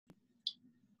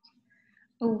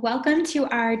Welcome to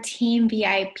our team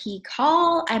VIP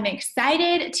call. I'm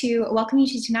excited to welcome you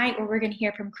to tonight where we're going to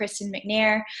hear from Christin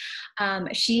McNair.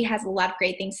 She has a lot of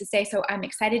great things to say, so I'm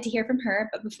excited to hear from her.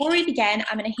 But before we begin,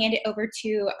 I'm going to hand it over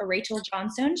to Rachel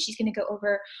Johnstone. She's going to go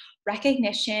over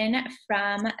recognition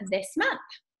from this month.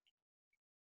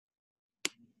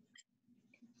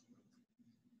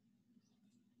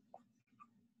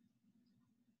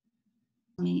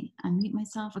 Let me unmute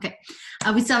myself. Okay.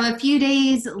 We still have a few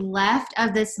days left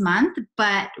of this month,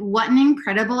 but what an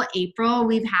incredible April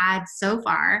we've had so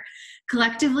far.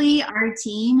 Collectively, our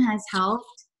team has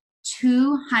helped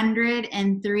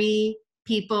 203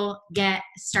 people get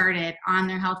started on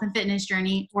their health and fitness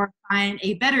journey or find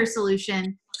a better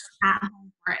solution at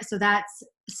home for it. So that's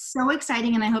so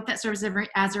exciting, and I hope that serves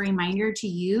as a reminder to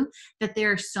you that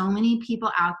there are so many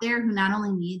people out there who not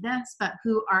only need this, but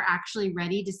who are actually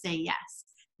ready to say yes.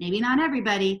 Maybe not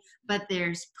everybody, but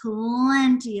there's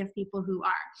plenty of people who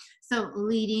are. So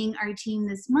leading our team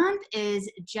this month is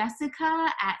Jessica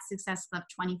at Success Club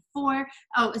 24.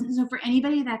 Oh, so for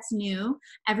anybody that's new,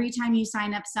 every time you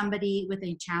sign up somebody with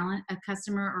a challenge, a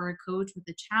customer or a coach with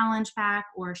a challenge pack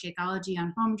or Shakeology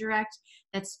on Home Direct,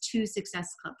 that's 2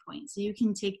 Success Club points. So you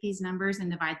can take these numbers and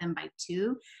divide them by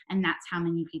 2, and that's how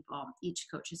many people each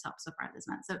coach has helped so far this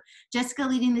month. So Jessica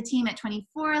leading the team at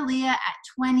 24, Leah at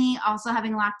 20, also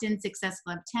having locked in Success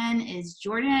Club 10 is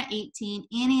Jordan at 18,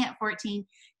 Annie at 14,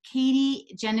 Katie,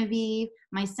 Genevieve,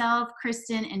 myself,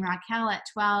 Kristen, and Raquel at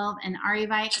 12, and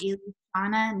Arivai,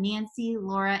 Anna, Nancy,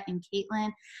 Laura, and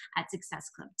Caitlin at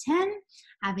Success Club 10.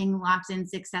 Having locked in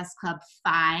Success Club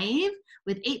 5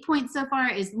 with 8 points so far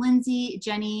is Lindsay,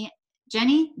 Jenny,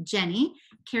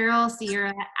 Carol,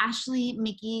 Sierra, Ashley,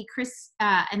 Mickey, Chris,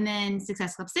 and then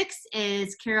Success Club 6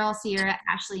 is Carol, Sierra,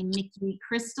 Ashley, Mickey,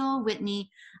 Crystal, Whitney,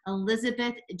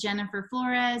 Elizabeth, Jennifer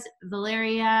Flores,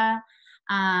 Valeria,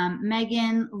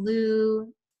 Megan,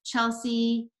 Lou,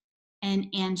 Chelsea, and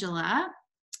Angela.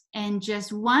 And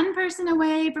just one person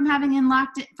away from having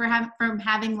locked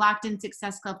in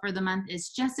Success Club for the month is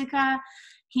Jessica,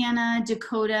 Hannah,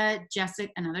 Dakota,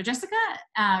 another Jessica,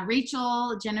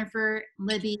 Rachel, Jennifer,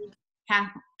 Libby,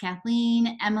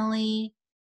 Kathleen, Emily,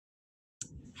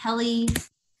 Kelly,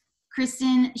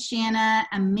 Kristen, Shanna,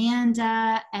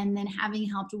 Amanda, and then having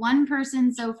helped one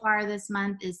person so far this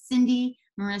month is Cindy,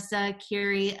 Marissa,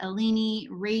 Carrie, Alini,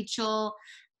 Rachel,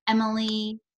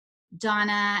 Emily,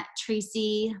 Donna,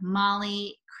 Tracy,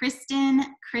 Molly, Kristen,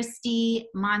 Christy,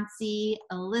 Monsi,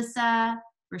 Alyssa,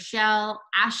 Rochelle,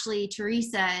 Ashley,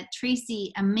 Teresa,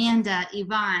 Tracy, Amanda,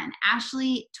 Yvonne,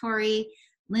 Ashley, Tori,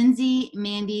 Lindsay,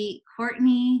 Mandy,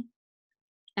 Courtney,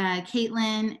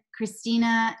 Caitlin,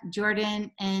 Christina,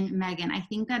 Jordan, and Megan. I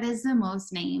think that is the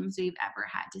most names we've ever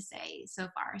had to say so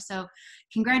far. So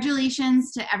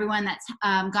congratulations to everyone that's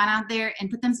gone out there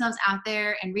and put themselves out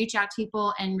there and reach out to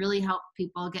people and really help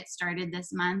people get started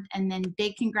this month. And then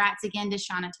big congrats again to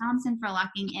Shauna Thompson for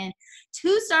locking in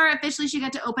 2-star officially. She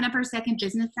got to open up her second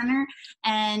business center,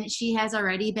 and she has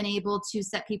already been able to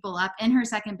set people up in her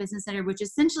second business center, which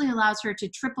essentially allows her to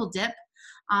triple dip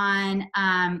on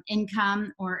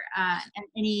income or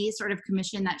any sort of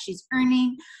commission that she's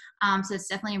earning. So it's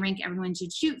definitely a rank everyone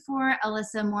should shoot for.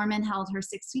 Alyssa Mormon held her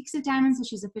 6 weeks of diamond, so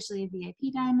she's officially a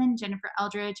VIP diamond. Jennifer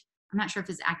Eldridge, I'm not sure if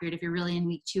it's accurate if you're really in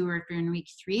week 2 or if you're in week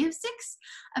 3 of 6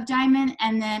 of diamond,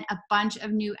 and then a bunch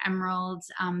of new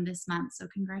emeralds this month. So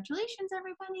congratulations,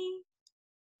 everybody.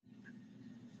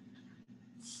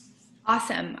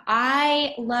 Awesome.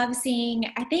 I love seeing,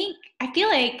 I feel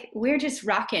like we're just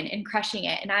rocking and crushing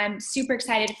it. And I'm super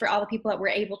excited for all the people that we're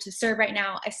able to serve right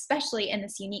now, especially in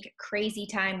this unique, crazy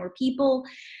time where people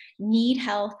need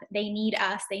health, they need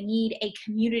us, they need a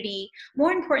community.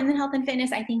 More important than health and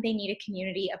fitness, I think they need a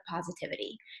community of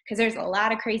positivity, because there's a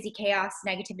lot of crazy chaos,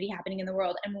 negativity happening in the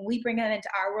world. And when we bring them into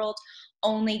our world,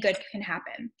 only good can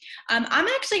happen. I'm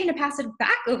actually going to pass it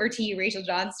back over to you, Rachel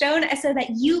Johnstone, so that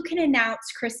you can announce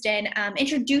Christin,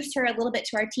 introduce her a little bit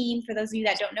to our team. For those of you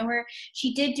that don't know her,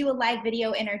 she did do a live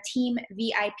video in our team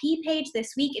VIP page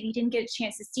this week. If you didn't get a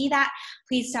chance to see that,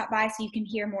 please stop by so you can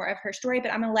hear more of her story.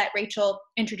 But I'm going to let Rachel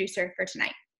introduce her for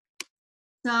tonight.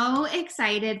 So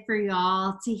excited for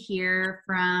y'all to hear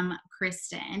from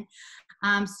Christin.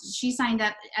 She signed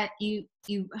up at you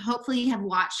hopefully have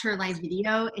watched her live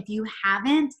video. If you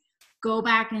haven't, go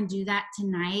back and do that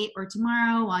tonight or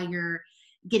tomorrow while you're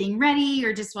getting ready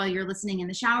or just while you're listening in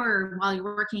the shower or while you're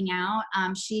working out.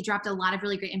 She dropped a lot of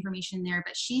really great information there,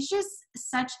 but she's just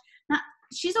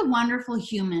she's a wonderful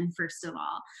human, first of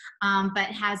all, but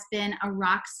has been a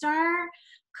rock star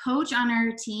coach on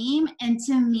our team. And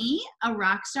to me, a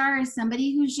rock star is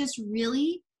somebody who's just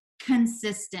really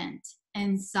consistent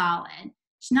and solid.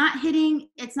 She's not hitting,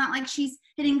 it's not like she's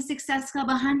hitting Success Club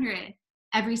 100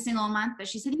 every single month, but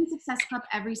she's hitting Success Club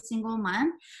every single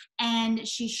month. And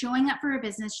she's showing up for her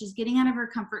business. She's getting out of her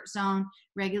comfort zone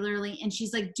regularly. And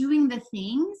she's like doing the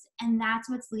things. And that's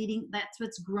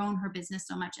what's grown her business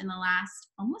so much in the last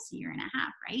almost a year and a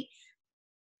half, right?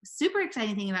 Super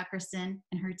exciting thing about Christin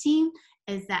and her team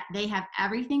is that they have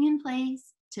everything in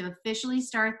place to officially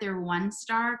start their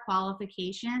 1-star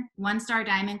qualification, 1-star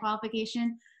diamond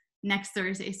qualification next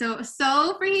Thursday. So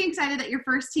freaking excited that your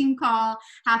first team call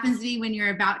happens to be when you're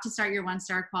about to start your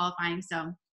 1-star qualifying.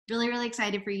 So really, really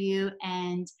excited for you.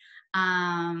 And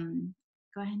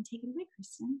go ahead and take it away,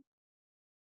 Christin.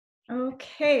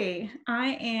 Okay,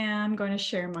 I am going to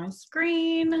share my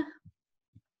screen.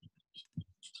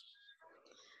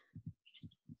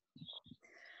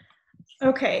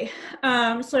 Okay,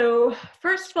 so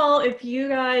first of all, if you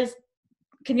guys,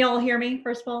 can y'all hear me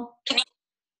first of all?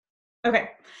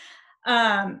 Okay.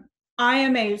 I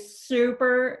am a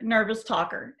super nervous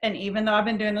talker. And even though I've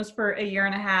been doing this for a year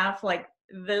and a half, like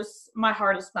this, my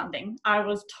heart is thumping. I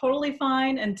was totally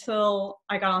fine until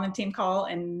I got on the team call,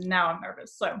 and now I'm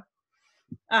nervous. So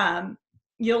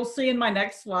you'll see in my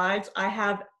next slides, I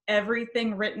have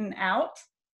everything written out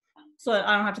so that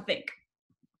I don't have to think.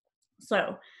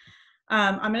 So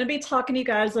I'm going to be talking to you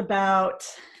guys about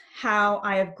how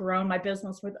I have grown my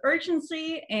business with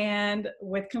urgency and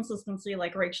with consistency,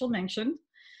 like Rachel mentioned.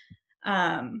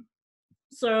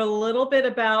 So a little bit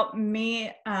about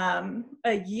me.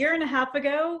 A year and a half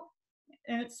ago,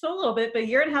 and it's still a little bit, but a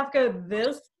year and a half ago,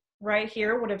 this right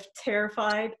here would have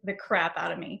terrified the crap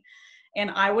out of me. And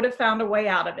I would have found a way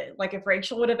out of it. Like if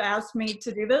Rachel would have asked me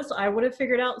to do this, I would have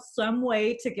figured out some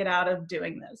way to get out of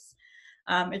doing this.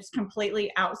 It's completely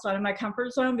outside of my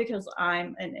comfort zone because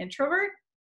I'm an introvert.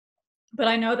 But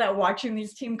I know that watching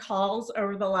these team calls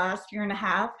over the last year and a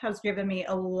half has given me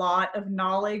a lot of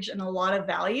knowledge and a lot of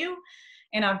value.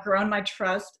 And I've grown my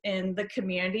trust in the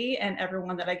community and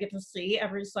everyone that I get to see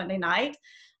every Sunday night.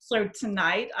 So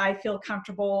tonight I feel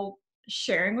comfortable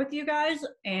sharing with you guys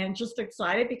and just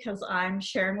excited because I'm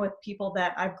sharing with people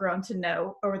that I've grown to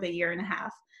know over the year and a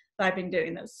half that I've been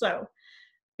doing this. So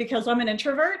because I'm an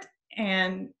introvert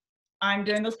and I'm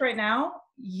doing this right now,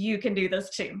 you can do this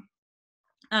too.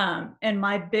 And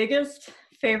my biggest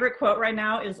favorite quote right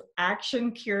now is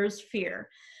action cures fear.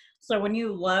 So when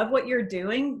you love what you're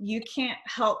doing, you can't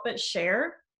help but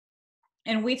share.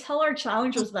 And we tell our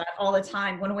challengers that all the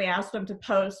time when we ask them to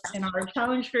post in our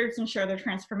challenge groups and share their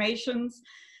transformations.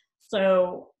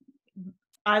 So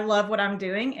I love what I'm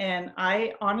doing, and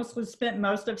I honestly spent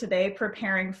most of today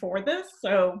preparing for this.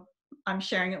 So I'm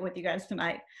sharing it with you guys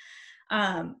tonight.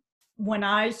 When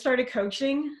I started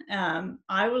coaching,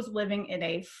 I was living in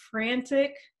a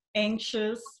frantic,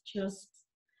 anxious, just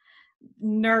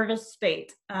nervous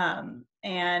state. And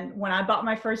when I bought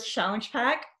my first challenge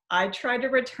pack, I tried to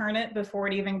return it before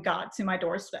it even got to my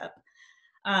doorstep.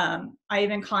 I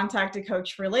even contacted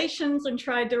Coach Relations and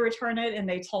tried to return it, and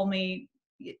they told me,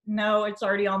 no, it's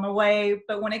already on the way.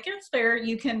 But when it gets there,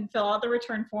 you can fill out the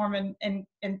return form and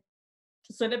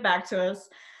send it back to us.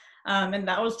 And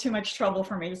that was too much trouble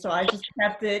for me. So I just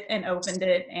kept it and opened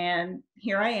it. And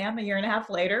here I am a year and a half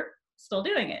later, still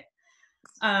doing it.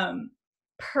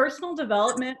 Personal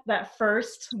development that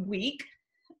first week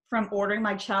from ordering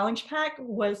my challenge pack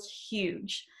was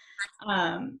huge.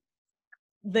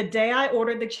 The day I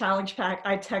ordered the challenge pack,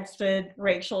 I texted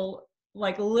Rachel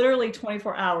like literally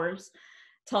 24 hours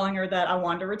telling her that I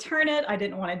wanted to return it. I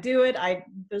didn't want to do it.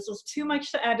 This was too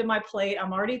much to add to my plate.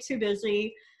 I'm already too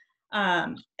busy.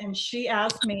 And she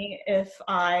asked me if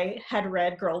I had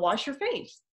read Girl Wash Your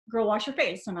Face.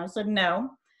 And I said no.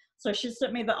 So she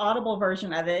sent me the Audible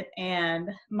version of it, and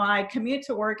my commute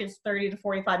to work is 30 to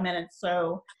 45 minutes.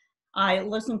 So I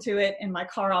listened to it in my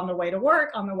car on the way to work,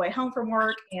 on the way home from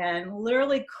work, and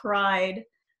literally cried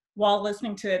while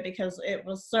listening to it because it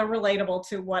was so relatable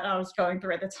to what I was going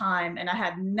through at the time. And I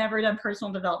had never done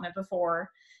personal development before.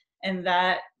 And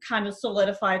that kind of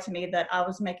solidified to me that I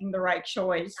was making the right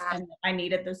choice and I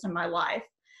needed this in my life.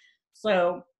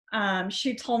 So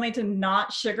she told me to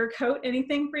not sugarcoat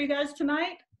anything for you guys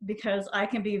tonight because I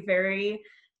can be very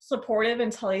supportive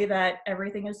and tell you that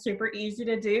everything is super easy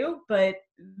to do, but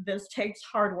this takes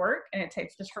hard work and it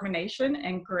takes determination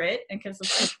and grit and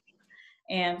consistency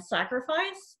and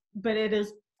sacrifice, but it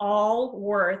is all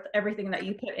worth everything that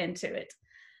you put into it.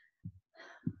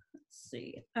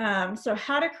 See. So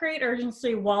how to create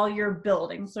urgency while you're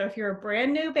building. So if you're a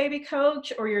brand new baby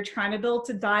coach or you're trying to build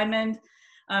to diamond,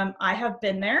 I have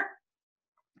been there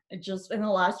just in the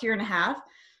last year and a half.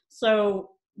 So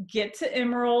get to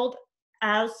emerald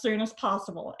as soon as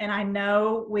possible. And I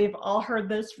know we've all heard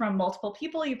this from multiple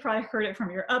people. You probably heard it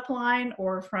from your upline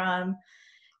or from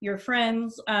your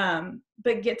friends,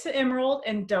 but get to Emerald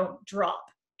and don't drop.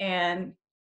 And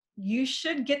you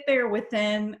should get there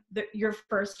within your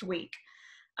first week,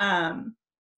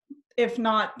 if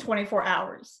not 24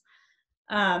 hours.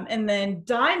 And then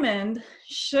Diamond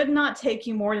should not take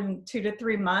you more than 2 to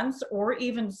 3 months or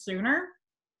even sooner.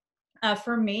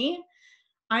 For me,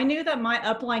 I knew that my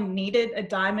upline needed a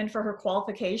Diamond for her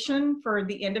qualification for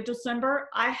the end of December.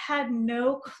 I had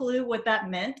no clue what that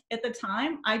meant at the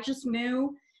time. I just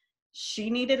knew she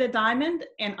needed a Diamond,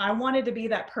 and I wanted to be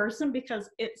that person because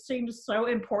it seemed so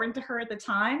important to her at the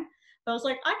time. I was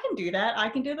like, I can do that. I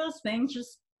can do those things.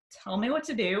 Just tell me what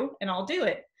to do and I'll do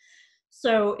it.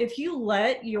 So if you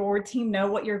let your team know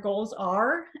what your goals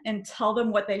are and tell them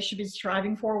what they should be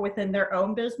striving for within their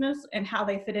own business and how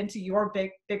they fit into your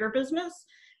bigger business,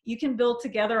 you can build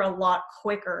together a lot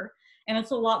quicker. And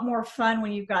it's a lot more fun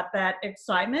when you've got that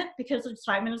excitement, because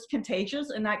excitement is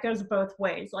contagious, and that goes both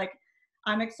ways. Like,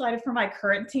 I'm excited for my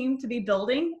current team to be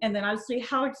building, and then I see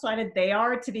how excited they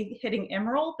are to be hitting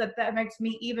Emerald, that makes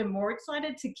me even more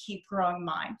excited to keep growing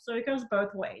mine. So it goes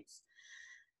both ways.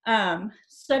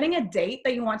 Setting a date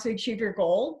that you want to achieve your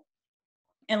goal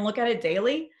and look at it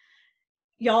daily.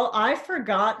 Y'all, I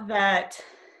forgot that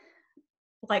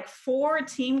like 4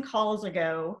 team calls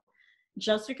ago,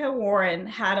 Jessica Warren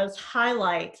had us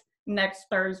highlight next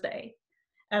Thursday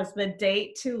as the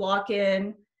date to lock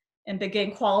in and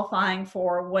begin qualifying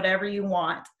for whatever you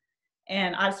want.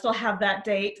 And I still have that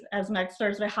date as next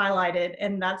Thursday highlighted.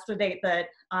 And that's the date that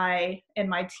I and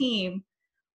my team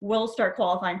will start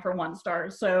qualifying for 1-star.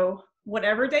 So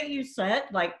whatever date you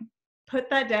set, like, put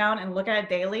that down and look at it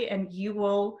daily, and you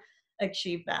will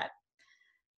achieve that.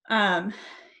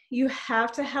 You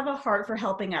have to have a heart for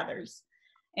helping others.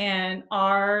 And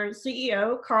our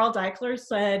CEO, Carl Deichler,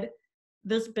 said,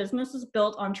 this business is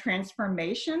built on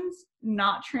transformations,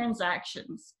 not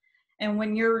transactions. And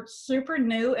when you're super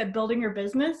new at building your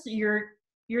business, you're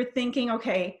thinking,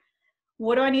 okay,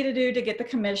 what do I need to do to get the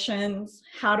commissions?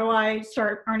 How do I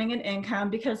start earning an income?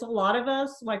 Because a lot of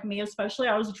us, like me especially,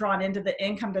 I was drawn into the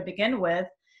income to begin with,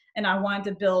 and I wanted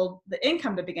to build the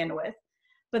income to begin with.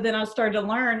 But then I started to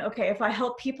learn, okay, if I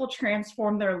help people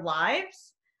transform their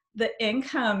lives, the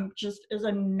income just is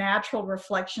a natural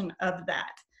reflection of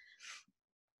that.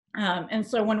 And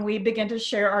so when we begin to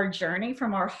share our journey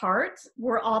from our hearts,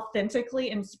 we're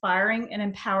authentically inspiring and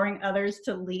empowering others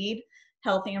to lead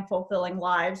healthy and fulfilling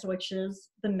lives, which is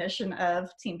the mission of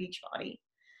Team Beachbody.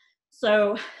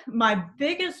 So my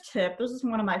biggest tip, this is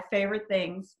one of my favorite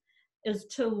things, is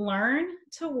to learn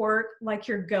to work like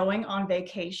you're going on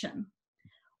vacation,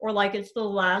 or like it's the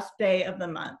last day of the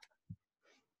month.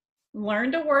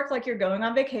 Learn to work like you're going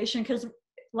on vacation, because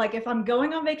like if I'm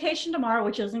going on vacation tomorrow,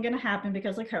 which isn't going to happen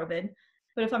because of COVID,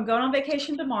 but if I'm going on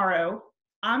vacation tomorrow,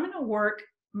 I'm going to work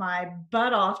my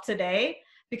butt off today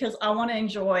because I want to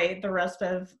enjoy the rest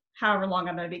of however long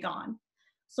I'm going to be gone.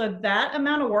 So that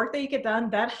amount of work that you get done,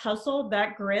 that hustle,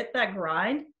 that grit, that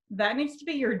grind, that needs to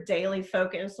be your daily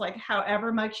focus. Like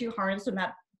however much you harness in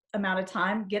that amount of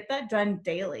time, get that done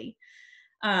daily.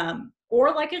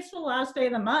 Or like it's the last day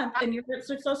of the month and you're at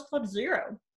Success Club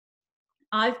 0.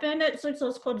 I've been at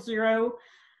Success Club 0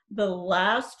 the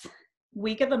last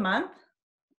week of the month,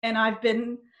 and I've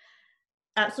been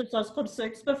at Success Club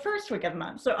 6 the first week of the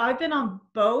month. So I've been on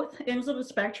both ends of the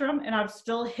spectrum, and I've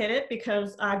still hit it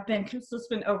because I've been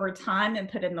consistent over time and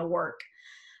put in the work.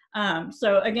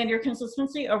 So again, your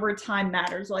consistency over time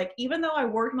matters. Like even though I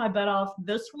worked my butt off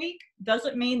this week,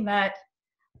 doesn't mean that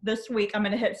this week I'm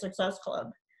going to hit Success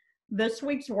Club. This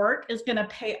week's work is going to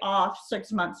pay off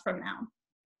 6 months from now.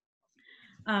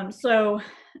 So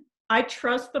I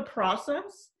trust the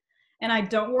process, and I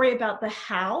don't worry about the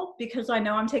how, because I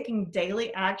know I'm taking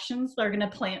daily actions that are going to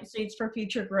plant seeds for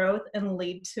future growth and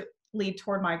lead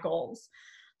toward my goals.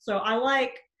 So I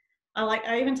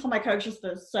even tell my coaches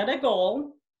to set a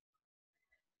goal,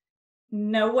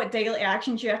 know what daily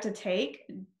actions you have to take.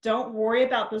 Don't worry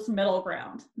about this middle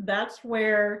ground. That's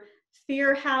where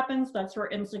fear happens. That's where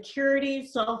insecurity,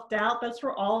 self-doubt, that's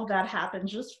where all of that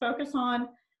happens. Just focus on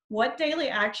what daily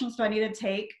actions do I need to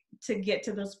take to get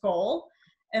to this goal,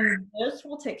 and this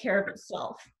will take care of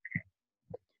itself.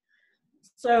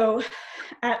 So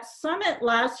at Summit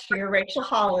last year, Rachel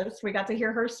Hollis, we got to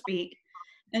hear her speak,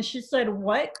 and she said,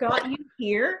 what got you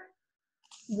here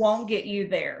won't get you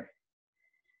there.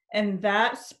 And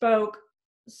that spoke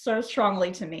so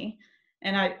strongly to me.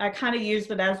 And I kind of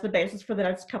used it as the basis for the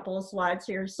next couple of slides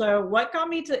here. So what got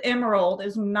me to Emerald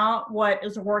is not what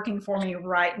is working for me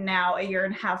right now, a year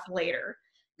and a half later.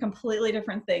 completely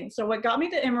different thing. So what got me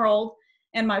to Emerald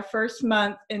in my first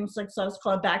month in Success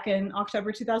Club back in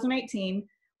October 2018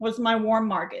 was my warm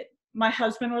market. My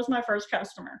husband was my first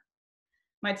customer.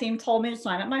 My team told me to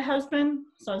sign up my husband,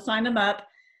 so I signed him up.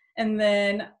 And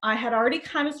then I had already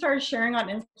kind of started sharing on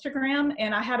Instagram,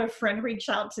 and I had a friend reach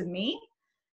out to me.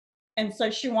 And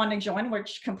so she wanted to join,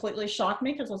 which completely shocked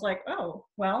me because I was like, oh,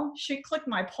 well, she clicked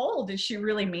my poll. Did she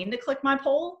really mean to click my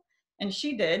poll? And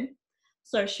she did.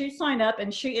 So she signed up,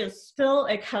 and she is still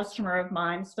a customer of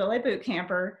mine, still a boot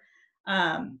camper.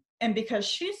 And because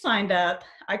she signed up,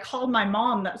 I called my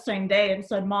mom that same day and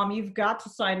said, Mom, you've got to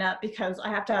sign up because I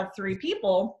have to have 3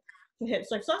 people to hit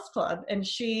Success Club. And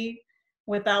she,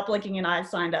 without blinking an eye,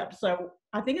 signed up. So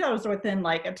I think that was within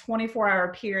like a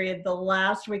 24-hour period, the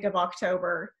last week of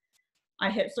October, I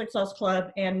hit Success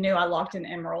Club and knew I locked in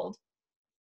Emerald.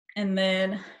 And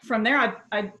then from there,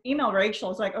 I emailed Rachel. I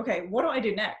was like, okay, what do I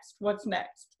do next? What's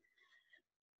next?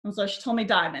 And so she told me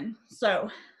Diamond. So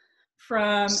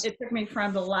it took me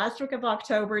from the last week of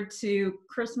October to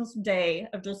Christmas Day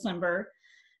of December,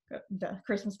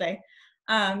 Christmas Day,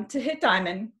 to hit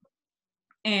Diamond.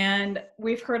 And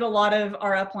we've heard a lot of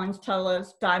our uplines tell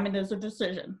us Diamond is a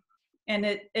decision. And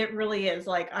it really is.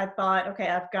 Like, I thought, okay,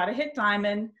 I've got to hit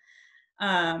Diamond.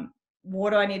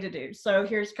 What do I need to do? So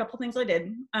here's a couple things I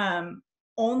did.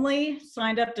 Only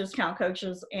signed up discount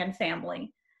coaches and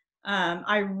family.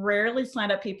 I rarely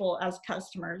signed up people as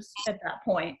customers at that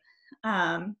point.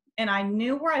 And I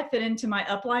knew where I fit into my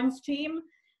uplines team,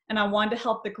 and I wanted to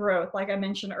help the growth. Like I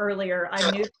mentioned earlier,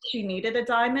 I knew she needed a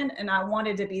diamond, and I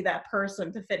wanted to be that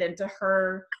person to fit into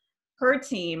her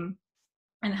team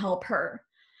and help her.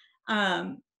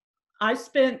 I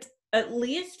spent at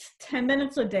least 10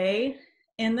 minutes a day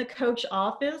in the coach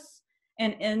office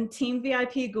and in Team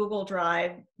VIP Google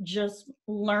Drive, just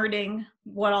learning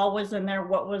what all was in there,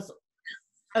 what was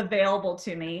available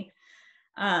to me.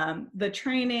 The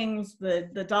trainings,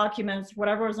 the documents,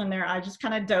 whatever was in there, I just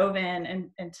kind of dove in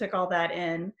and took all that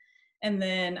in. And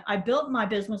then I built my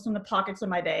business in the pockets of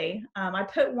my day. I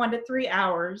put 1 to 3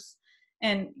 hours,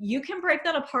 and you can break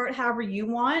that apart however you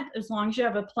want, as long as you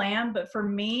have a plan. But for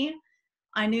me,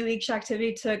 I knew each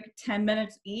activity took 10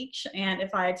 minutes each. And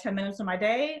if I had 10 minutes in my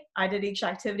day, I did each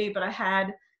activity, but I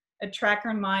had a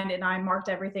tracker in mind, and I marked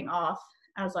everything off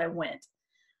as I went.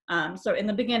 So in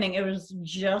the beginning, it was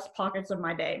just pockets of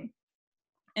my day.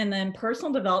 And then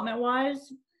personal development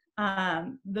wise,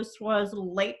 this was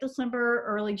late December,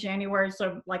 early January.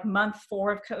 So like month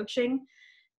 4 of coaching.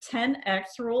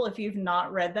 10X rule, if you've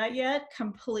not read that yet,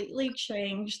 completely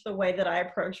changed the way that I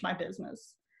approach my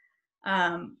business.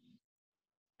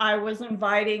 I was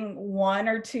inviting 1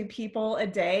 or 2 people a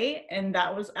day, and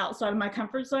that was outside of my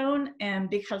comfort zone. And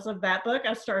because of that book,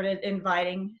 I started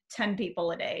inviting 10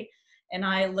 people a day. And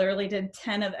I literally did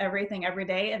 10 of everything every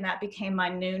day, and that became my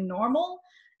new normal,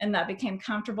 and that became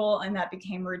comfortable, and that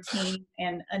became routine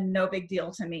and a no big deal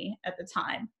to me at the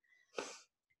time.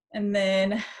 And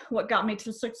then what got me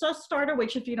to Success Starter,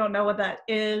 which if you don't know what that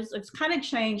is, it's kind of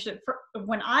changed.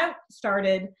 When I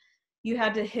started, you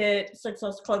had to hit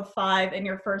Success Club 5 in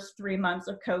your first 3 months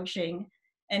of coaching.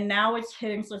 And now it's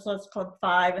hitting Success Club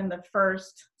 5 in the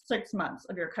first 6 months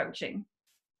of your coaching.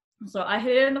 So I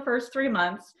hit it in the first 3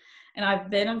 months, and I've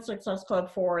been in Success Club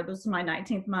 4. This is my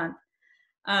 19th month.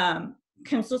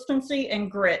 Consistency and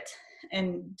grit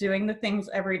and doing the things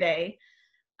every day.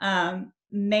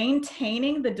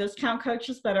 Maintaining the discount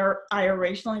coaches that I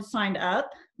originally signed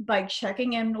up by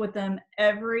checking in with them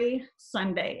every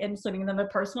Sunday and sending them a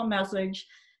personal message,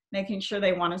 making sure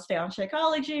they want to stay on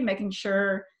Shakeology, making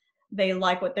sure they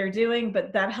like what they're doing.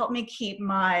 But that helped me keep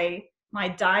my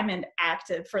diamond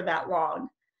active for that long.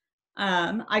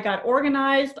 I got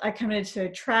organized. I committed to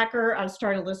a tracker. I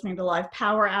started listening to live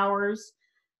power hours.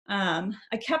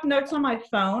 I kept notes on my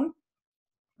phone,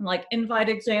 like invite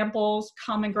examples,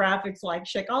 common graphics like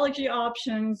Shakeology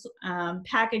options,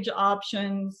 package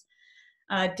options,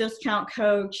 discount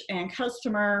coach and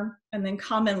customer, and then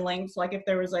common links, like if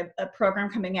there was a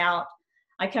program coming out.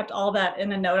 I kept all that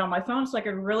in a note on my phone so I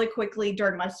could really quickly,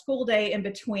 during my school day in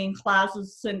between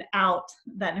classes, send out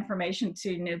that information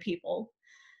to new people.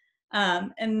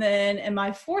 And then in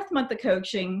my 4th month of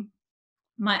coaching,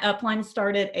 my upline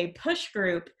started a push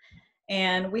group,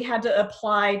 and we had to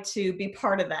apply to be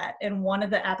part of that. And one of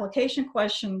the application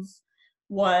questions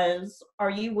was, are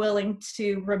you willing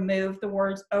to remove the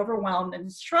words overwhelmed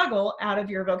and struggle out of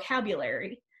your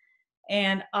vocabulary?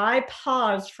 And I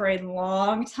paused for a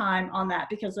long time on that,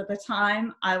 because at the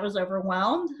time I was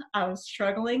overwhelmed. I was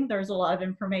struggling. There was a lot of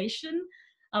information.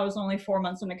 I was only 4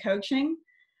 months into coaching.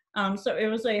 So it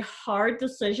was a hard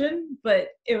decision, but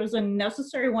it was a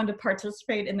necessary one to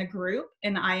participate in the group,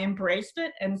 and I embraced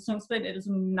it. And since then, it has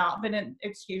not been an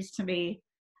excuse to me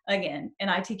again. And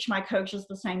I teach my coaches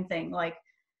the same thing. Like,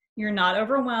 you're not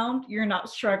overwhelmed, you're not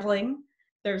struggling.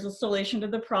 There's a solution to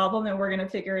the problem, and we're going to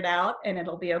figure it out, and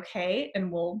it'll be okay,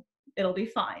 and it'll be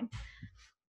fine.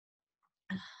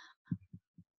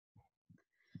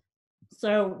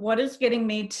 So what is getting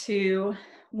me to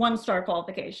 1-star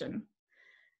qualification?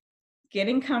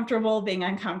 Getting comfortable being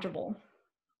uncomfortable.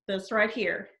 This right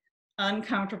here,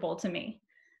 uncomfortable to me,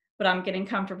 but I'm getting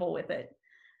comfortable with it.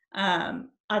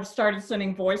 I've started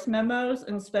sending voice memos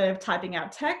instead of typing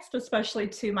out text, especially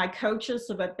to my coaches,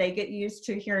 so that they get used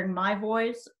to hearing my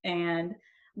voice and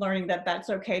learning that that's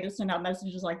okay to send out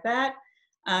messages like that.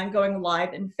 Going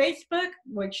live in Facebook,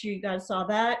 which you guys saw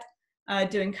that,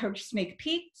 doing coach sneak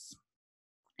peeks,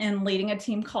 and leading a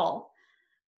team call.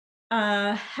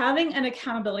 Having an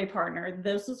accountability partner,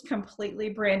 this is completely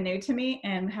brand new to me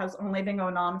and has only been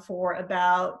going on for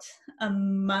about a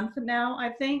month now,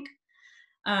 I think.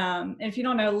 If you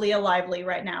don't know, Leah Lively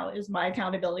right now is my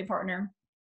accountability partner.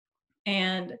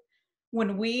 And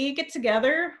when we get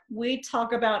together, we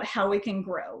talk about how we can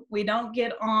grow. We don't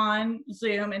get on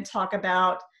Zoom and talk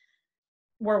about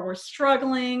where we're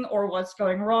struggling or what's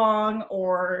going wrong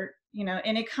or, you know,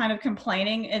 any kind of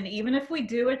complaining. And even if we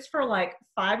do, it's for like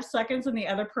 5 seconds and the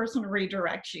other person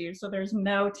redirects you. So there's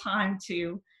no time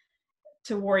to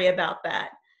worry about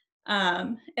that.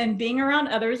 And being around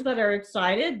others that are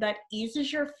excited, that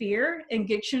eases your fear and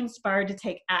gets you inspired to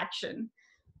take action.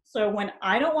 So when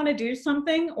I don't want to do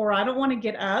something or I don't want to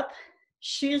get up,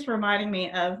 she's reminding me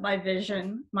of my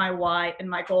vision, my why, and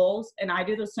my goals, and I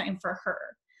do the same for her.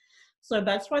 So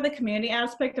that's why the community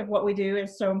aspect of what we do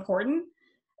is so important,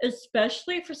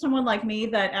 especially for someone like me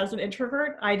that as an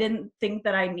introvert, I didn't think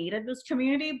that I needed this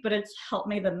community, but it's helped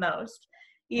me the most.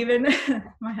 Even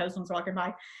my husband's walking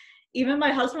by. Even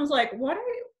my husband's like,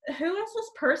 who is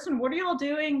this person? What are y'all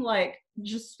doing? Like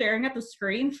just staring at the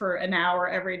screen for an hour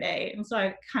every day. And so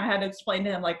I kind of had to explain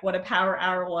to him like what a power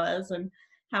hour was and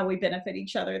how we benefit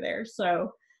each other there.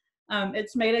 So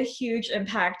it's made a huge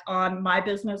impact on my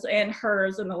business and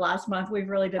hers in the last month. We've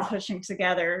really been pushing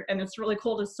together, and it's really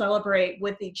cool to celebrate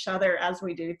with each other as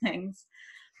we do things.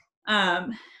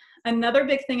 Another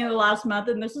big thing in the last month,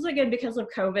 and this is again because of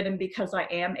COVID and because I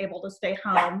am able to stay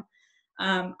home,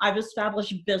 I've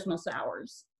established business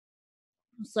hours.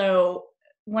 So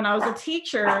when I was a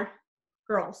teacher,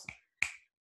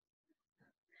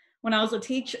 when I was a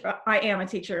teacher, I am a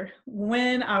teacher.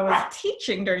 When I was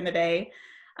teaching during the day,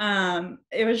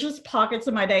 it was just pockets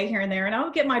of my day here and there, and I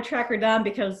would get my tracker done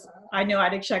because I knew I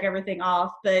had to check everything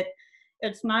off. But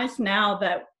it's nice now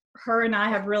that her and I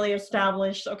have really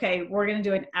established, okay, we're going to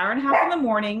do an hour and a half in the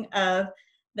morning of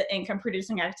the income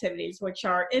producing activities, which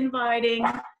are inviting,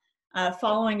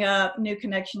 following up, new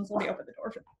connections. Let me open the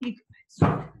door for you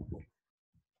guys.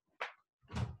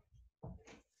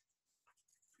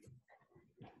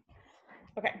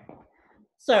 Okay,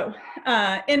 so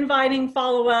inviting,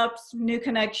 follow-ups, new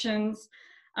connections,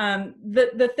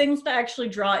 the things that actually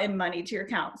draw in money to your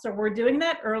account. So we're doing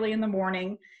that early in the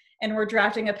morning, and we're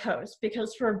drafting a post,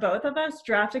 because for both of us,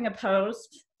 drafting a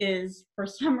post is for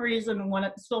some reason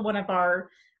still one of our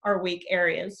weak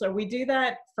areas. So we do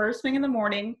that first thing in the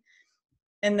morning,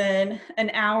 and then an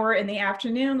hour in the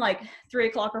afternoon, like 3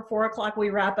 o'clock or 4 o'clock, we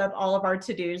wrap up all of our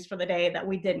to-dos for the day that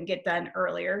we didn't get done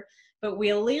earlier. But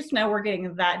we at least know we're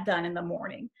getting that done in the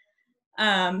morning.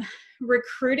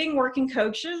 Recruiting working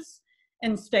coaches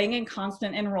and staying in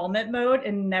constant enrollment mode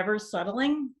and never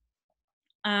settling.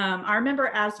 I remember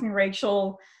asking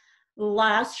Rachel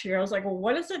last year, I was like, well,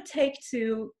 what does it take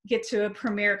to get to a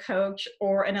premier coach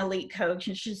or an elite coach?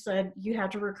 And she said, you have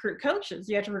to recruit coaches.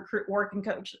 You have to recruit working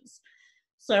coaches.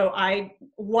 So I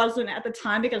wasn't at the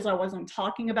time, because I wasn't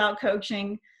talking about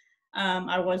coaching.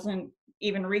 I wasn't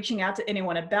even reaching out to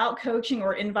anyone about coaching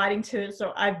or inviting to it.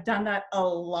 So I've done that a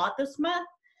lot this month.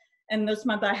 And this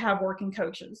month I have working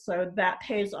coaches. So that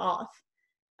pays off.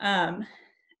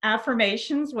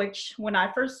 Affirmations, which when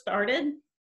I first started,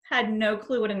 had no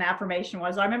clue what an affirmation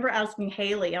was. I remember asking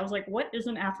Haley, I was like, what is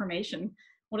an affirmation?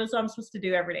 What is I'm supposed to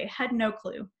do every day? Had no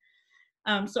clue.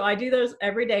 So I do those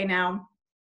every day now.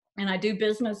 And I do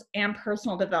business and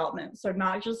personal development. So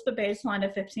not just the baseline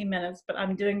of 15 minutes, but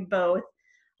I'm doing both,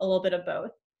 a little bit of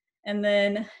both. And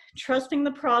then trusting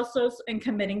the process and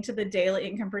committing to the daily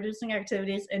income producing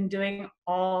activities and doing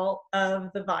all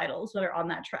of the vitals that are on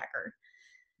that tracker.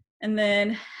 And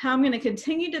then how I'm going to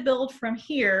continue to build from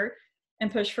here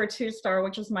and push for 2-star,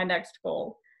 which is my next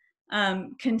goal.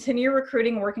 Continue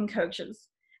recruiting working coaches.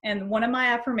 And one of my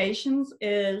affirmations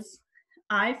is,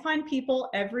 I find people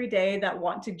every day that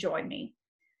want to join me.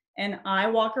 And I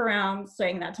walk around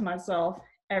saying that to myself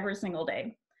every single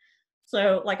day.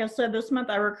 So, like I said, this month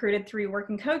I recruited 3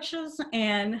 working coaches,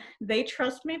 and they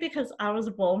trust me because I was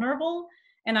vulnerable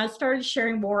and I started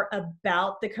sharing more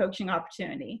about the coaching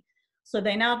opportunity. So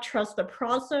they now trust the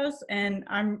process, and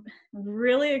I'm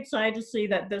really excited to see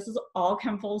that this has all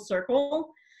come full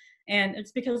circle. And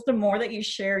it's because the more that you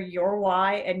share your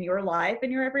why and your life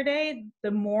and your everyday,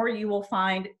 the more you will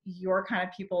find your kind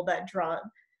of people that draw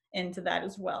into that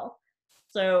as well.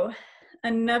 So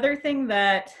another thing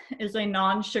that is a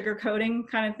non-sugarcoating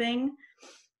kind of thing,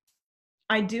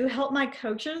 I do help my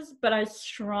coaches, but I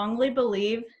strongly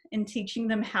believe in teaching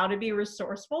them how to be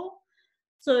resourceful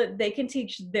so that they can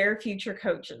teach their future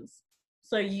coaches.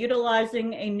 So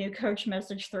utilizing a new coach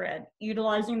message thread,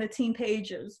 utilizing the team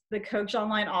pages, the coach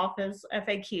online office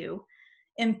FAQ,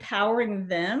 empowering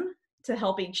them to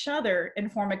help each other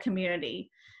and form a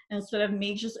community instead of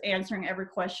me just answering every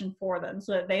question for them,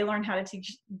 so that they learn how to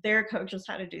teach their coaches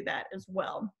how to do that as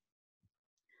well.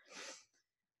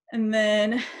 And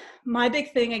then my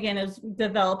big thing again is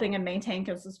developing and maintain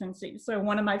consistency. So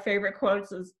one of my favorite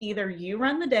quotes is, either you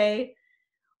run the day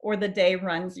or the day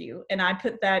runs you. And I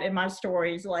put that in my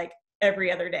stories like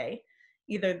every other day.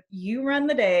 Either you run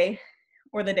the day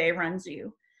or the day runs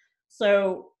you.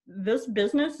 So this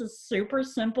business is super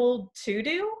simple to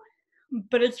do,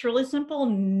 but it's really simple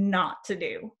not to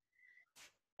do.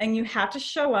 And you have to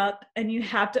show up and you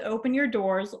have to open your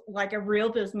doors like a real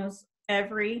business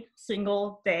every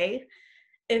single day,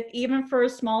 if even for a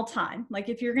small time. Like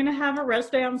if you're going to have a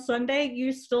rest day on Sunday,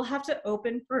 you still have to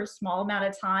open for a small amount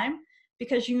of time,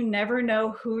 because you never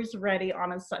know who's ready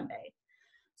on a Sunday.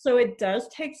 So it does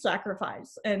take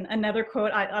sacrifice. And another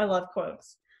quote, I love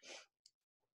quotes.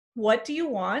 What do you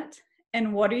want,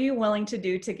 and what are you willing to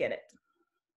do to get it?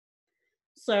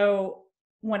 So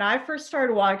when I first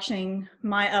started watching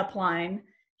my upline,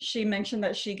 she mentioned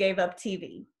that she gave up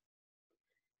TV.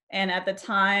 And at the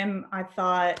time I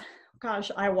thought,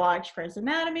 gosh, I watch Grey's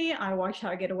Anatomy, I watch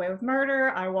How to Get Away with Murder,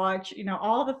 I watch,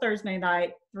 all the Thursday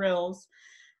night thrills.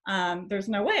 There's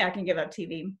no way I can give up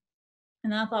TV.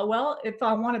 And then I thought, well, if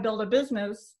I want to build a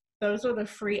business, those are the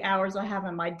free hours I have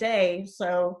in my day.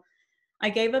 So I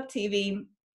gave up TV.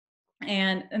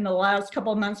 And in the last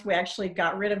couple of months, we actually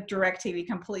got rid of DirecTV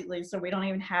completely. So we don't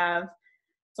even have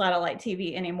satellite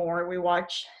TV anymore. We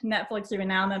watch Netflix even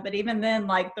now and then. But even then,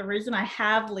 like, the reason I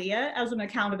have Leah as an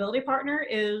accountability partner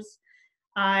is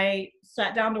I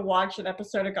sat down to watch an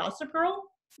episode of Gossip Girl,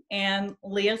 and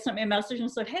Leah sent me a message and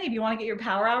said, hey, do you want to get your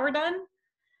power hour done?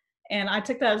 And I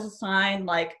took that as a sign,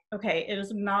 like, okay, it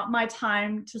is not my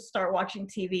time to start watching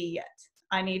TV yet.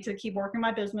 I need to keep working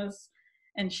my business.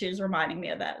 And she's reminding me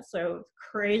of that. So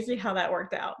crazy how that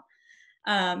worked out.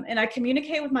 And I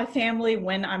communicate with my family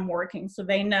when I'm working. So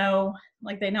they know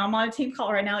I'm on a team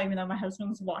call right now, even though my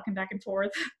husband's walking back and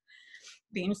forth,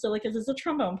 being silly because he's a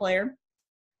trombone player.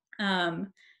 And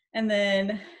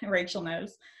then Rachel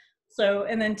knows. So,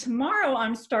 and then tomorrow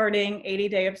I'm starting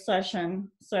 80-day obsession.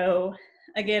 So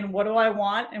again, what do I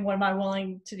want and what am I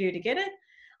willing to do to get it?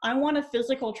 I want a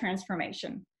physical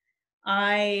transformation.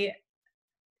 I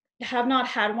have not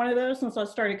had one of those since I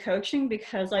started coaching,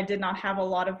 because I did not have a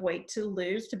lot of weight to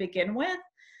lose to begin with.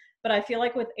 But I feel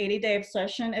like with 80-day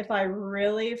obsession, if I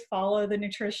really follow the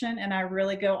nutrition and I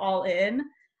really go all in,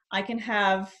 I can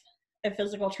have a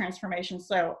physical transformation.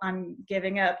 So I'm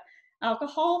giving up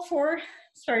alcohol for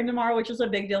starting tomorrow, which is a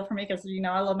big deal for me because,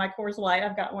 I love my Coors Light.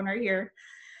 I've got one right here.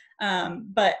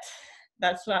 But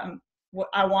that's what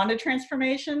I want, a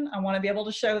transformation. I want to be able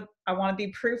to show, I want to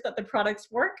be proof that the products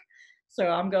work. So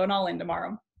I'm going all in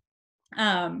tomorrow.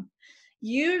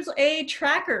 Use a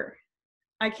tracker.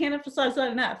 I can't emphasize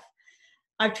that enough.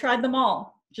 I've tried them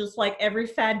all. Just like every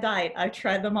fad diet, I've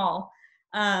tried them all.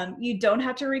 You don't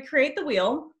have to recreate the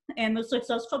wheel. And the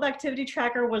Success Club activity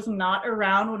tracker was not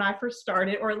around when I first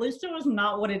started, or at least it was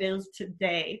not what it is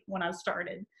today when I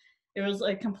started. It was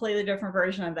a completely different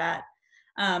version of that.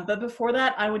 But before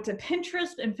that, I went to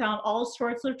Pinterest and found all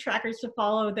sorts of trackers to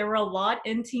follow. There were a lot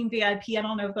in Team VIP. I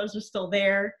don't know if those are still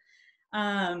there.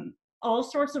 All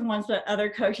sorts of ones that other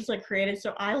coaches had created.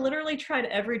 So I literally tried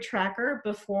every tracker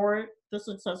before the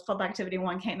Success Club Activity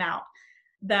one came out.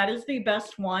 That is the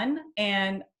best one.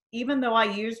 And even though I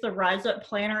use the Rise Up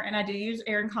Planner and I do use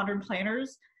Erin Condren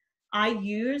planners, I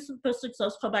use the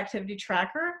Success Club Activity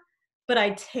Tracker, but I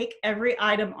take every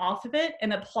item off of it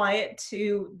and apply it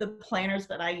to the planners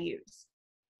that I use.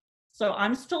 So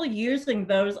I'm still using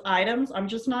those items. I'm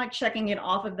just not checking it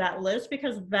off of that list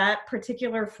because that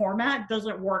particular format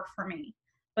doesn't work for me,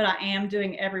 but I am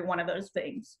doing every one of those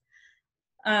things.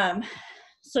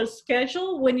 So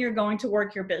schedule when you're going to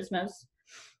work your business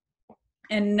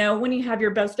and know when you have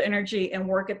your best energy and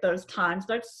work at those times.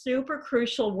 That's super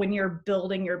crucial when you're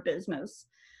building your business.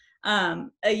 A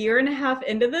year and a half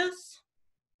into this,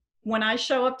 when I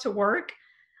show up to work,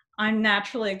 I'm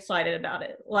naturally excited about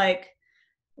it. Like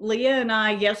Leah and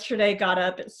I yesterday got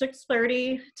up at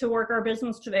 6:30 to work our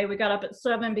business. Today we got up at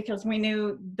 7 because we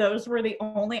knew those were the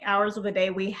only hours of the day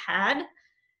we had.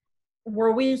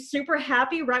 Were we super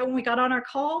happy right when we got on our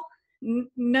call?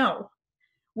 No.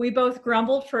 We both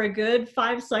grumbled for a good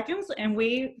 5 seconds and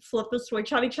we flipped the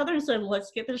switch on each other and said,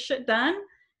 let's get this shit done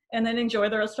and then enjoy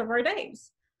the rest of our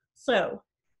days. So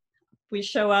we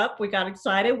show up, we got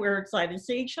excited, we were excited to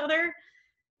see each other,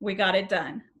 we got it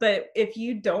done. But if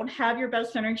you don't have your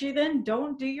best energy, then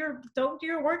don't do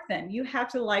your work then. You have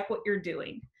to like what you're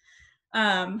doing.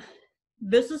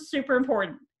 This is super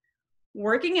important.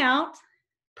 Working out,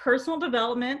 personal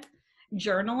development,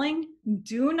 journaling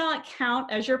do not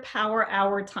count as your power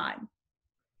hour time.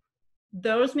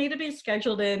 Those need to be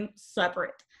scheduled in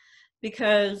separate,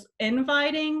 because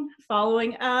inviting,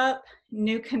 following up,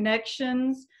 new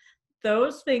connections,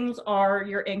 those things are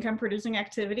your income producing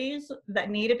activities that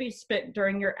need to be spent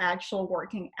during your actual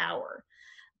working hour.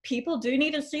 People do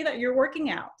need to see that you're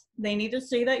working out. They need to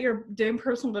see that you're doing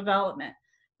personal development,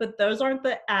 but those aren't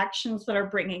the actions that are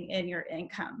bringing in your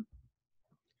income.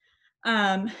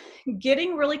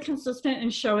 Getting really consistent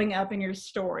and showing up in your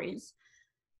stories.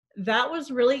 That was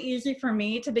really easy for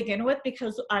me to begin with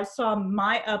because I saw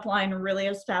my upline really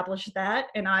establish that,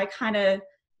 and I kind of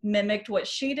mimicked what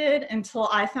she did until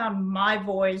I found my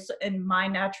voice and my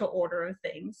natural order of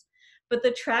things. But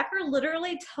the tracker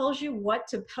literally tells you what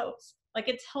to post. Like,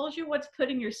 it tells you what to put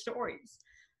in your stories.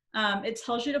 It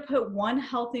tells you to put one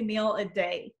healthy meal a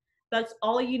day. That's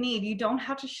all you need. You don't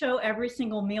have to show every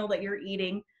single meal that you're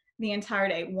eating the entire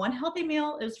day. One healthy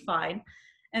meal is fine.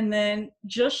 And then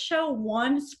just show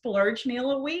one splurge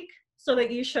meal a week so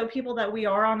that you show people that we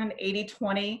are on an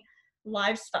 80-20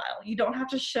 lifestyle. You don't have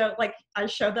to show, like I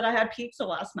showed that I had pizza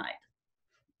last night.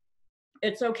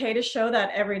 It's okay to show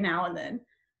that every now and then.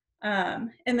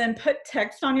 And then put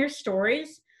text on your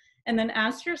stories and then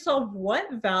ask yourself,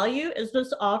 what value is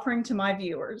this offering to my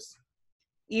viewers?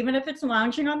 Even if it's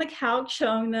lounging on the couch,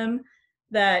 showing them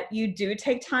that you do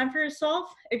take time for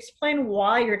yourself, explain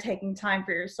why you're taking time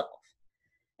for yourself.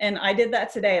 And I did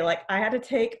that today. Like, I had to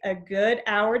take a good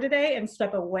hour today and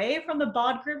step away from the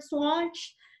bod groups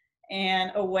launch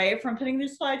and away from putting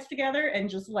these slides together and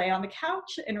just lay on the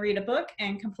couch and read a book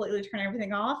and completely turn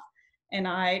everything off. And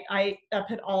I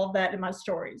put all of that in my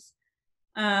stories.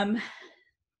 And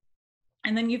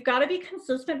then you've got to be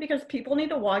consistent because people need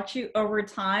to watch you over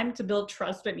time to build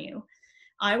trust in you.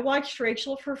 I watched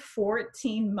Rachel for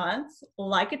 14 months,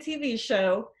 like a TV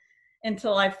show,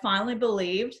 until I finally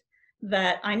believed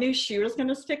that I knew she was going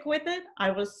to stick with it. I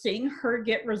was seeing her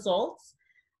get results,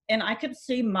 and I could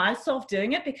see myself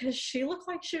doing it because she looked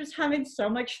like she was having so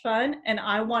much fun, and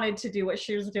I wanted to do what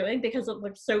she was doing because it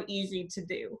looked so easy to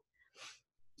do.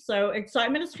 So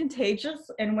excitement is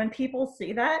contagious, and when people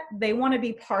see that, they want to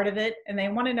be part of it, and they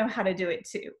want to know how to do it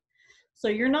too. So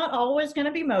you're not always going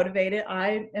to be motivated.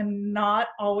 I am not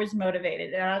always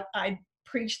motivated. I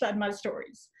preach that in my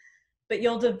stories. But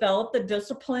you'll develop the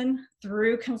discipline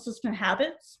through consistent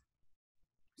habits.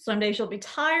 Some days you'll be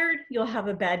tired, you'll have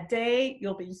a bad day,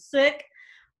 you'll be sick,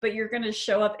 but you're going to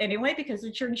show up anyway because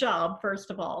it's your job,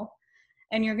 first of all.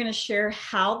 And you're going to share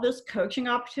how this coaching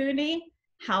opportunity,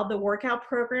 how the workout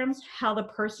programs, how the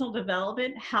personal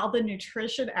development, how the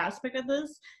nutrition aspect of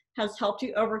this has helped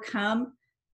you overcome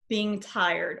being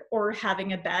tired or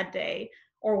having a bad day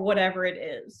or whatever it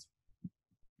is.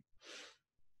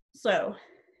 So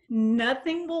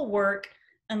nothing will work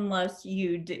unless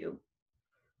you do.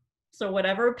 So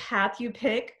whatever path you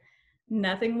pick,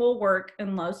 nothing will work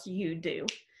unless you do.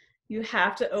 You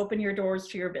have to open your doors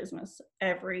to your business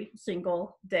every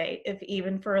single day, if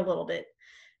even for a little bit.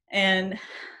 And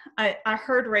I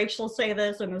heard Rachel say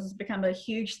this, and this has become a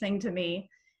huge thing to me.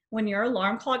 When your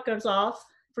alarm clock goes off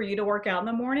for you to work out in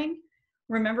the morning,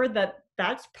 remember that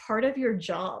that's part of your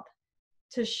job,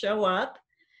 to show up,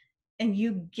 and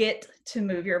you get to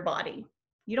move your body.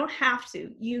 You don't have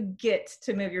to. You get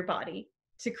to move your body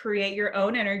to create your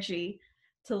own energy,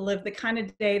 to live the kind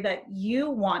of day that you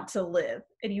want to live,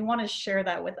 and you want to share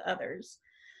that with others.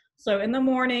 So in the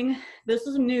morning, this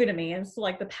is new to me. It's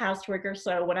like the past week or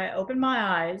so. When I open my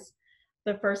eyes,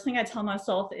 the first thing I tell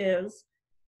myself is,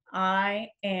 I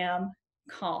am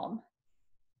calm.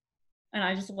 And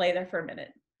I just lay there for a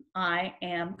minute. I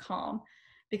am calm.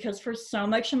 Because for so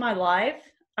much of my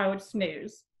life, I would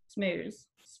snooze, snooze,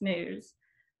 snooze,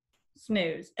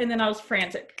 snooze. And then I was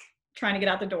frantic. trying to get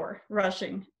out the door,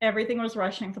 rushing. Everything was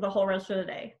rushing for the whole rest of the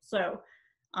day. So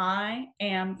I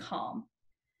am calm.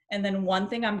 And then one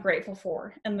thing I'm grateful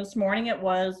for, and this morning it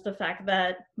was the fact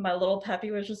that my little puppy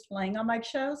was just laying on my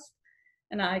chest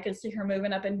and I could see her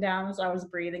moving up and down as I was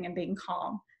breathing and being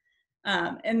calm.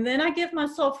 And then I give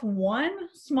myself one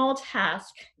small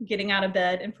task getting out of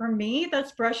bed. And for me,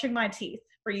 that's brushing my teeth.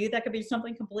 For you, that could be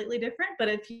something completely different. But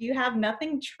if you have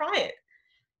nothing, try it.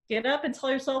 Get up and tell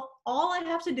yourself, all I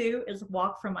have to do is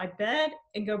walk from my bed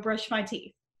and go brush my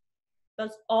teeth.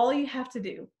 That's all you have to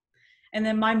do. And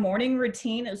then my morning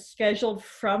routine is scheduled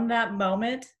from that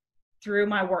moment through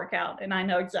my workout. And I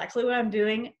know exactly what I'm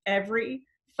doing every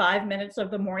 5 minutes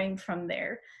of the morning from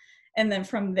there. And then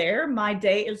from there, my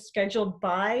day is scheduled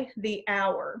by the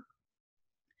hour.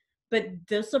 But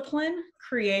discipline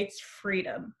creates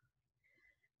freedom.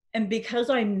 And because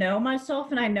I know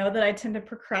myself and I know that I tend to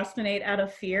procrastinate out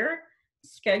of fear,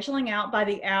 scheduling out by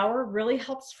the hour really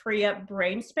helps free up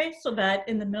brain space so that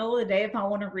in the middle of the day, if I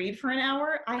want to read for an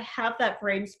hour, I have that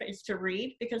brain space to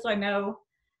read because I know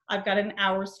I've got an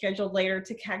hour scheduled later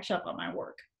to catch up on my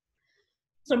work.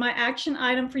 So my action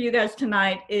item for you guys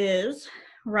tonight is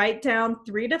write down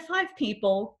 3 to 5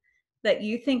 people that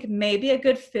you think may be a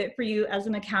good fit for you as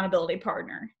an accountability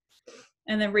partner.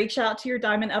 And then reach out to your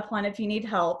Diamond upline if you need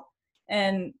help.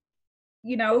 And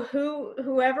you know,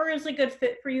 whoever is a good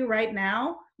fit for you right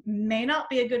now may not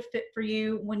be a good fit for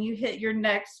you when you hit your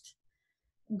next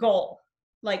goal.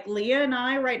 Like Leah and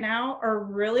I right now are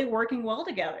really working well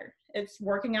together. It's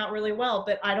working out really well,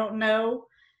 but I don't know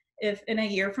if in a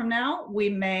year from now, we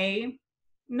may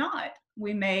not.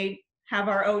 We may have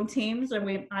our own teams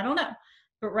and I don't know.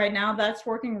 But right now that's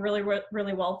working really,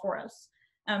 really well for us.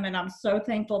 And I'm so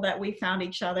thankful that we found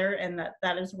each other and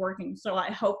that is working. So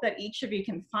I hope that each of you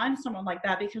can find someone like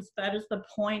that, because that is the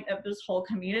point of this whole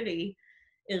community,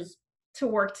 is to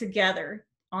work together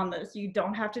on this. You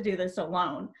don't have to do this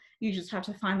alone. You just have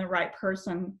to find the right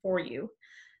person for you.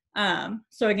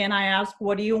 So again, I ask,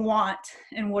 what do you want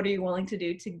and what are you willing to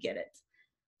do to get it?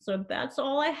 So that's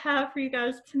all I have for you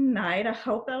guys tonight. I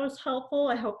hope that was helpful.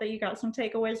 I hope that you got some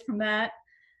takeaways from that.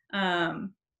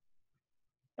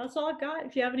 That's all I've got.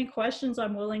 If you have any questions,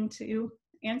 I'm willing to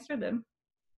answer them.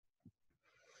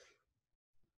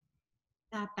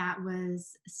 That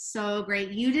was so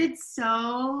great. You did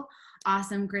so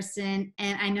awesome, Christin.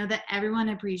 And I know that everyone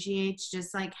appreciates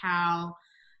just like how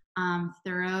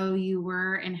thorough you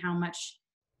were and how much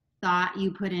thought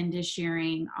you put into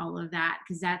sharing all of that.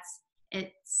 Because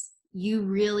you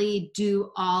really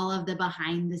do all of the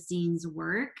behind the scenes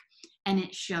work, and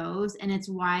it shows, and it's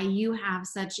why you have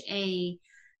such a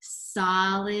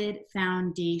solid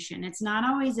foundation. It's not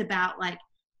always about like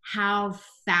how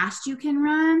fast you can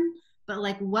run, but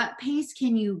like what pace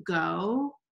can you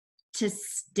go to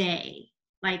stay?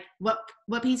 Like what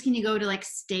pace can you go to like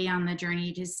stay on the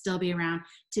journey, to still be around,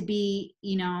 to be,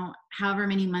 you know, however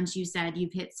many months you said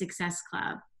you've hit Success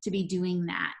Club, to be doing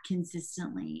that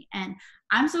consistently. And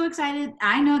I'm so excited.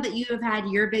 I know that you have had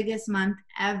your biggest month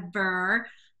ever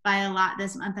by a lot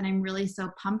this month, and I'm really so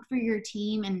pumped for your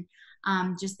team. And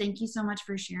just thank you so much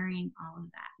for sharing all of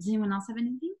that. Does anyone else have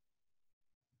anything?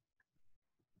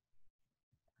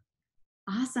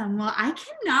 Awesome. Well, I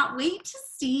cannot wait to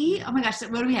see, oh my gosh,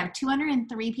 what do we have?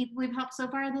 203 people we've helped so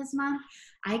far this month.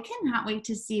 I cannot wait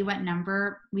to see what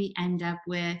number we end up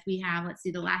with. We have, let's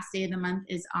see, the last day of the month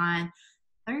is on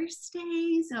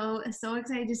Thursday. So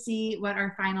excited to see what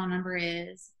our final number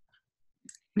is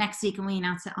next week, and we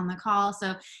announce it on the call.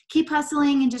 So keep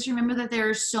hustling, and just remember that there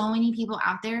are so many people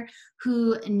out there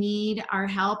who need our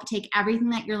help. Take everything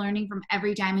that you're learning from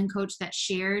every Diamond coach that's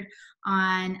shared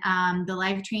on the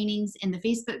live trainings in the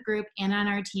Facebook group and on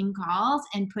our team calls,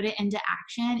 and put it into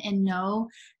action, and know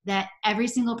that every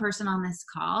single person on this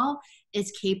call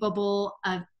is capable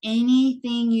of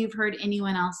anything you've heard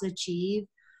anyone else achieve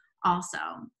also.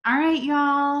 All right,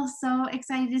 y'all. So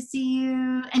excited to see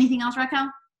you. Anything else,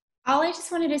 Raquel? All I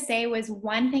just wanted to say was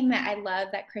one thing that I love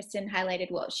that Christin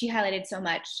highlighted. Well, she highlighted so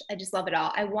much. I just love it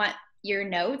all. I want your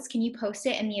notes. Can you post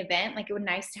it in the event? Like, it would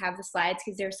be nice to have the slides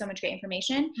because there's so much great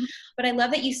information. Mm-hmm. But I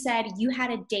love that you said you had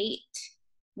a date,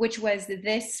 which was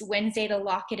this Wednesday, to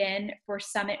lock it in for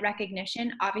summit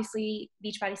recognition. Obviously,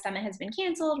 Beachbody Summit has been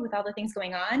canceled with all the things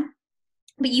going on,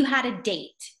 but you had a date.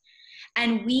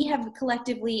 And we have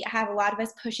collectively have a lot of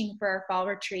us pushing for our fall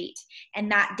retreat.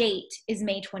 And that date is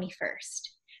May 21st.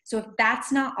 So if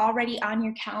that's not already on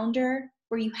your calendar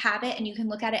where you have it and you can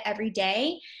look at it every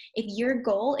day, if your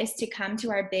goal is to come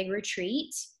to our big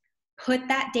retreat, put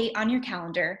that date on your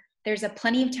calendar, There's a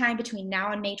plenty of time between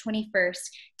now and May 21st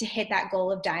to hit that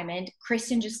goal of diamond.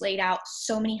 Christin just laid out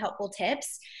so many helpful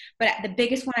tips, but the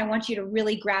biggest one I want you to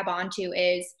really grab onto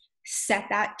is set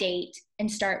that date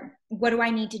and start, what do I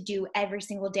need to do every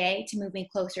single day to move me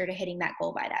closer to hitting that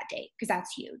goal by that date? Because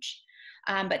that's huge.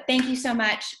 But thank you so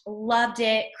much. Loved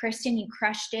it. Christin, you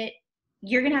crushed it.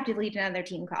 You're going to have to lead another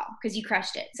team call because you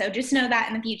crushed it. So just know that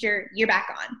in the future, you're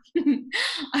back on.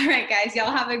 All right, guys,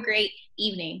 y'all have a great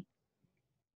evening.